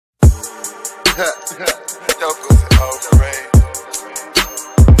Your pussy overrated.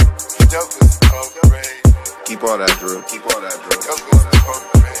 Your pussy overrated. Keep all that, Drew. Keep all that, Drew. Your pussy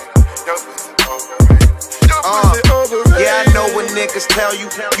overrated. Your pussy overrated. Your pussy overrated. Yeah, I know what niggas tell you.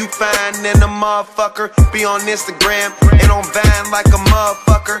 You fine in a motherfucker. Be on Instagram and on Vine like a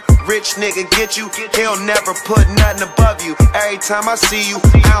motherfucker. Rich nigga get you. He'll never put nothing above you. Every time I see you,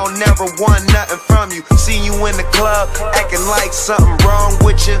 I don't never want nothing from you. See you in the club, acting like something wrong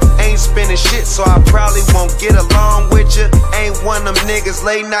with you. Ain't spending shit, so I probably won't get along with you. Ain't one of them niggas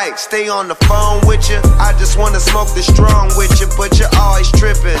late night, stay on the phone with you. I just wanna smoke the strong with you, but you're always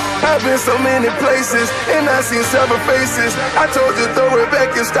tripping. I've been so many places, and I seen several faces. I told you throw it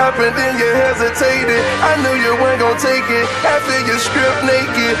back and stop, and then you hesitated. I knew you weren't gonna take it after you stripped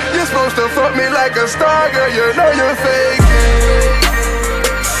naked. You're supposed to fuck me like a star, girl, you know you're faking.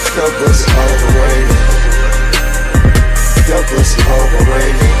 Your pussy overrated. Your pussy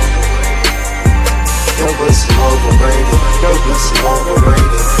overrated. Your pussy overrated. Your pussy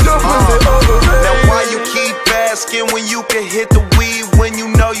overrated. Your pussy overrated. Now why you keep asking when you can hit the weed when you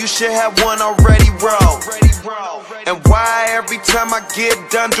know you should have one already rolled? And why every time I get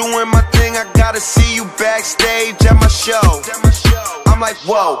done doing my thing I gotta see you backstage at my show? I'm like,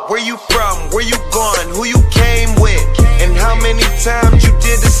 whoa, where you from? Where you going? Who you came with? And how many times you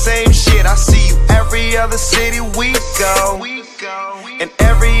did the same shit? I see you every other city we go, and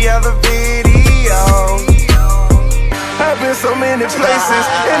every other video. I've been so many places,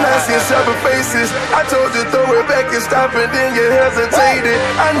 and I seen several faces. I told you throw it back and stop, and then you hesitated.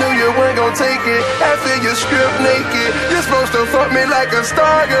 I knew you weren't gonna take it after you stripped naked. You're supposed to fuck me like a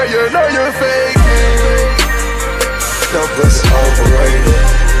star, girl, you know you're faking. Your pussy overrated.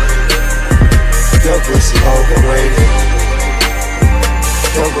 Your pussy overrated.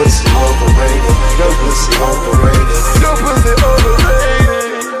 Your pussy overrated. Your pussy overrated. Your pussy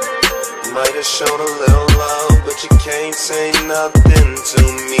overrated. Might have shown a little love, but you can't say nothing to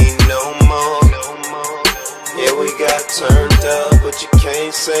me no more. Yeah, we got turned up, but you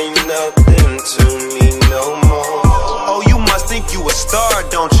can't say nothing to me no more. Oh, you must think you a star,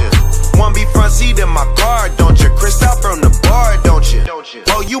 don't you? Wanna be front seat in my car, don't you? Crystal from the bar, don't you?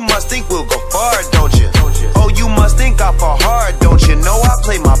 Oh, you must think we'll go far, don't you? Oh, you must think I fall hard, don't you? Know I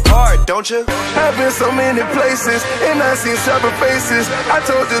play my part, don't you? I've been so many places, and I seen several faces. I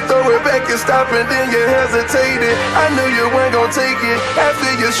told you throw it back and stop, and then you hesitated. I knew you weren't gonna take it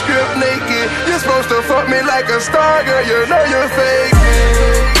after you stripped naked. You're supposed to fuck me like a star, girl, you know you're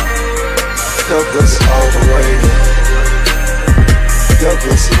faking. Your pussy overrated. Your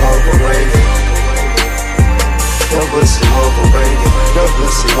pussy overrated. Your pussy overrated. Your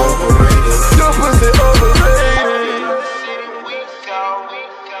pussy overrated. Your pussy overrated.